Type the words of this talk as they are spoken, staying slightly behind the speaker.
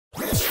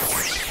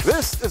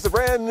This is the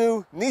brand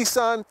new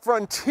Nissan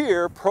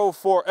Frontier Pro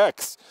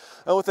 4X.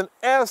 And with an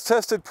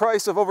as-tested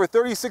price of over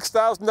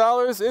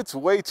 $36,000, it's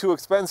way too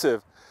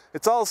expensive.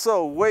 It's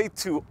also way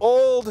too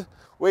old,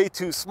 way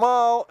too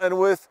small, and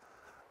with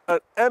an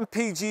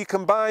MPG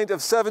combined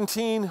of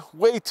 17,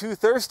 way too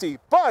thirsty.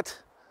 But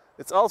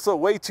it's also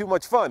way too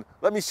much fun.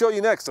 Let me show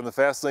you next on the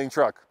Fast Lane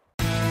Truck.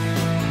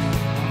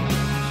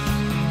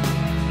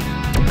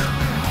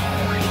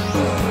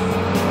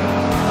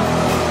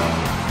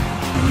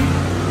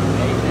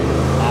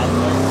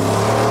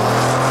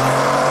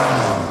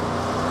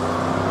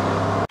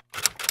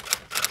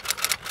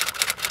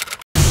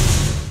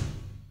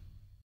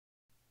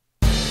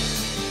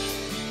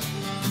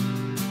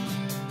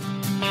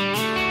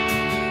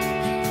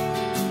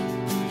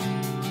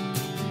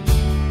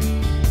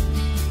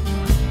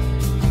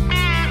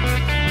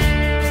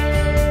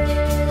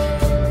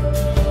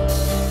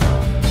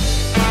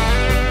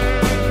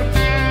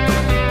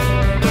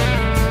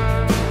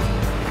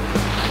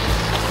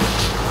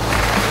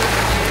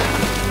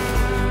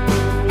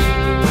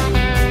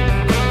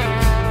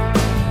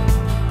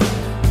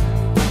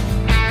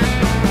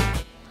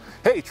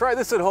 Hey, try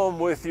this at home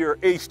with your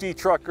HD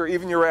truck or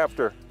even your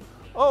Raptor.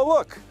 Oh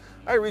look,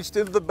 I reached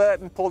into the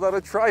bed and pulled out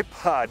a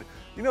tripod.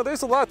 You know,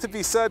 there's a lot to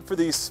be said for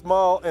these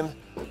small and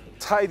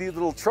tidy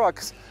little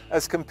trucks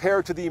as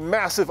compared to the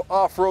massive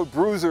off-road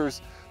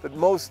bruisers that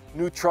most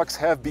new trucks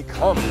have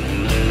become.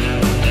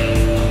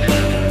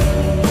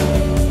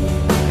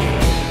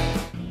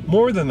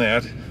 More than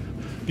that,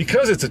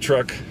 because it's a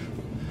truck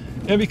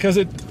and because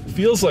it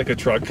feels like a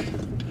truck,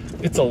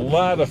 it's a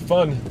lot of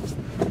fun.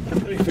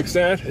 Let me fix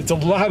that. It's a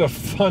lot of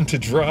fun to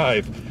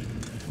drive.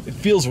 It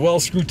feels well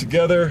screwed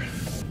together.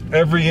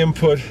 Every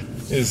input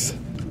is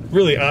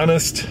really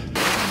honest.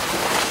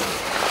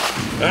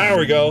 There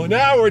we go.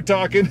 Now we're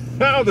talking.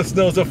 Now the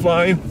snows are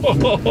flying.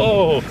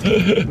 Oh,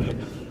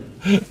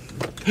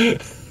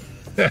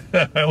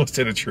 I almost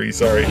hit a tree,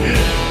 sorry.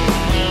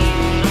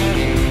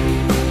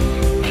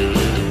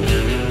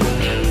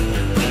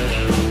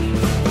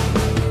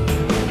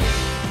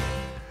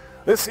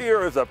 This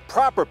here is a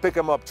proper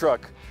pick-em-up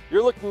truck.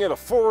 You're looking at a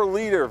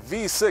 4-liter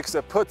V6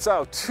 that puts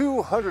out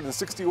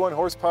 261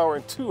 horsepower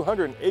and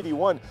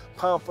 281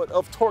 pound-foot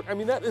of torque. I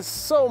mean, that is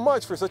so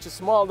much for such a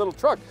small little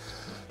truck.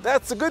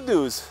 That's the good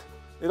news.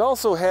 It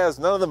also has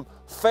none of them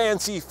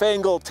fancy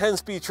fangled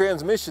 10-speed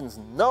transmissions.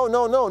 No,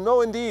 no, no, no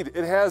indeed.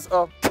 It has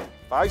a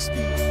 5-speed.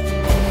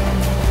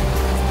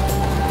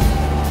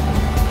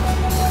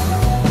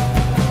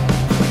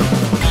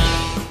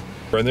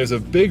 And there's a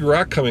big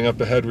rock coming up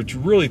ahead which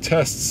really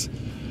tests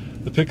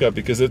the pickup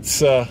because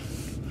it's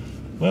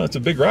well, it's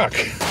a big rock.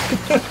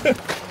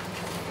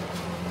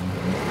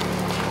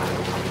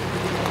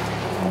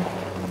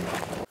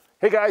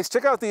 Hey guys,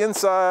 check out the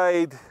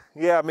inside.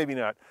 Yeah, maybe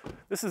not.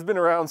 This has been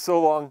around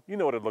so long, you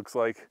know what it looks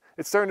like.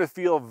 It's starting to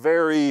feel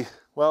very,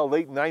 well,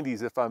 late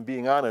 90s if I'm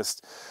being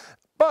honest.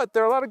 But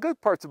there are a lot of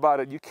good parts about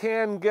it. You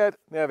can get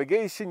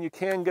navigation, you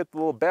can get the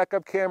little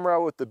backup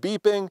camera with the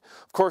beeping.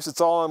 Of course,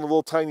 it's all on a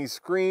little tiny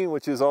screen,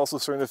 which is also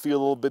starting to feel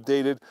a little bit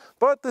dated.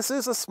 But this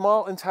is a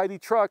small and tidy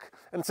truck,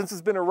 and since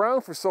it's been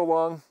around for so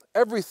long,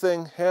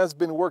 everything has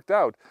been worked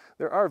out.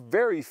 There are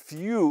very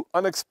few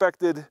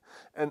unexpected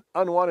and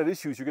unwanted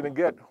issues you're going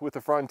to get with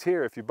the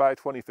Frontier if you buy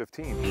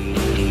 2015.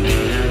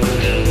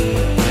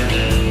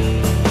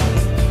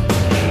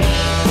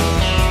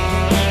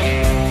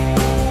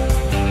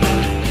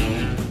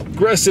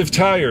 Aggressive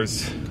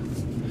tires,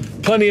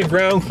 plenty of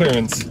ground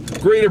clearance,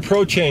 great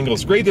approach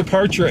angles, great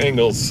departure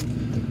angles,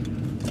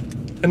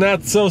 and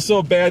not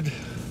so bad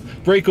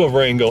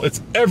breakover angle.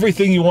 It's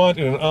everything you want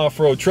in an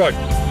off-road truck.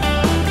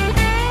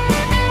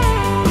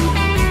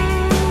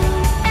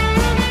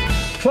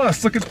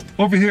 Plus, look at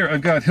over here,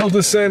 I've got hill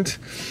descent,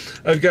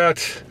 I've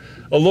got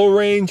a low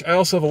range, I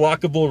also have a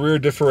lockable rear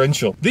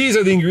differential. These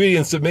are the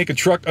ingredients that make a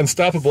truck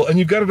unstoppable, and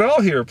you've got it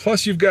all here.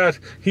 Plus you've got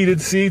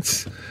heated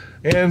seats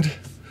and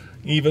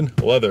even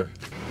leather.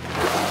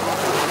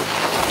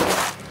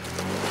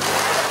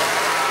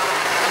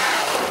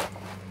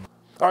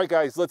 All right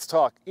guys, let's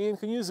talk. Ian,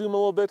 can you zoom a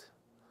little bit?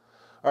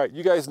 All right,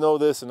 you guys know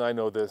this and I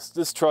know this.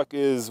 This truck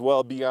is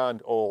well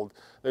beyond old.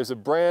 There's a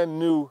brand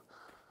new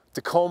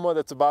Tacoma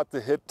that's about to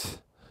hit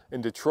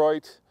in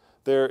Detroit.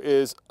 There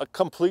is a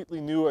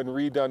completely new and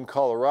redone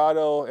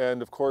Colorado,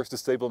 and of course the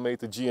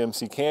stablemate, the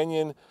GMC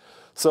Canyon.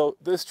 So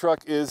this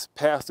truck is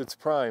past its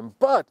prime.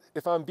 But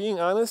if I'm being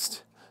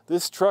honest,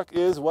 this truck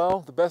is,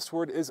 well, the best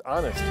word is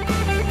honest.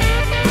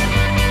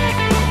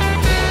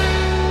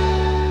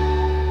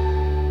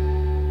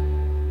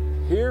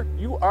 Here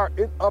you are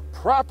in a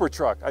proper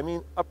truck. I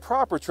mean, a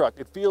proper truck.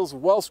 It feels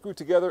well screwed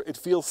together, it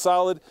feels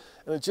solid,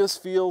 and it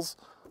just feels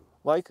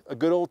like a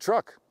good old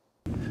truck.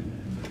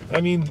 I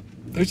mean,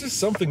 there's just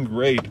something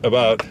great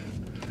about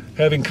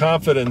having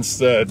confidence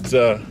that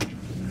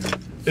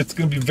it's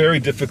going to be very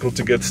difficult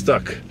to get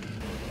stuck.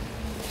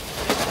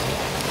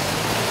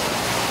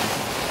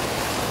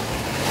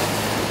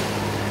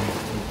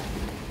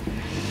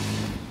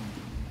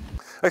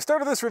 I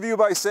started this review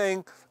by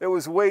saying it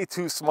was way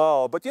too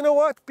small, but you know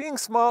what? Being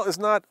small is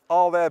not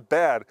all that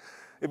bad.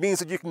 It means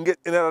that you can get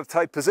in and out of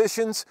tight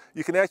positions,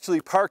 you can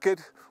actually park it,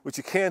 which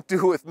you can't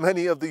do with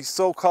many of these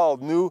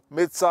so-called new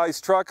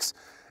mid-sized trucks,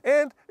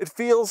 and it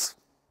feels,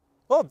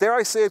 well, dare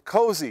I say it,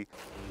 cozy.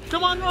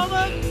 Come on,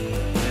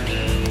 Roman!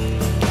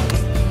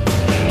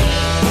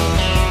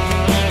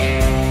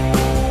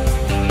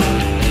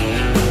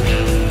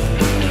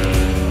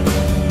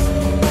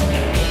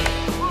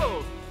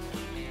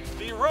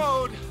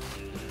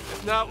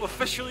 Now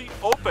officially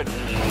open.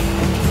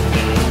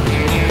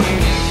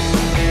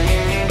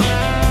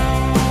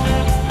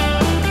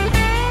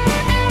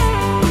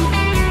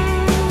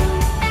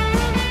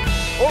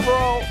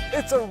 Overall,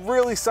 it's a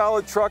really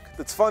solid truck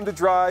that's fun to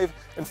drive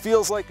and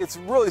feels like it's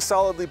really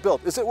solidly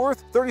built. Is it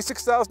worth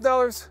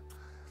 $36,000?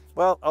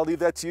 Well, I'll leave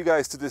that to you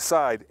guys to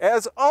decide.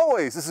 As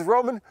always, this is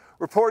Roman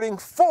reporting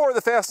for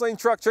the Fast Lane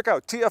Truck. Check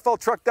out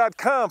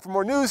tfltruck.com for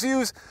more news,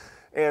 views,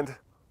 and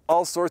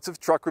all sorts of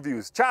truck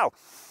reviews. Ciao!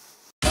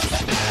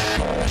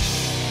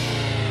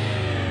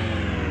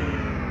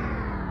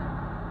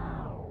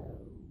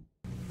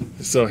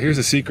 So here's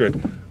a secret.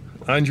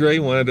 Andre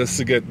wanted us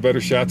to get better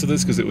shots of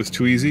this because it was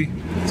too easy.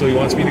 So he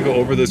wants me to go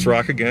over this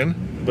rock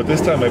again, but this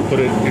time I put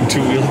it in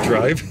two-wheel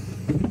drive.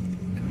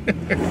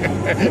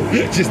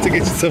 Just to get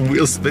you some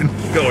wheel spin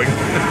going.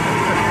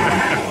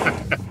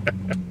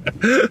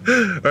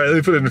 All right, let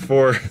me put it in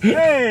 4.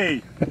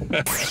 Hey!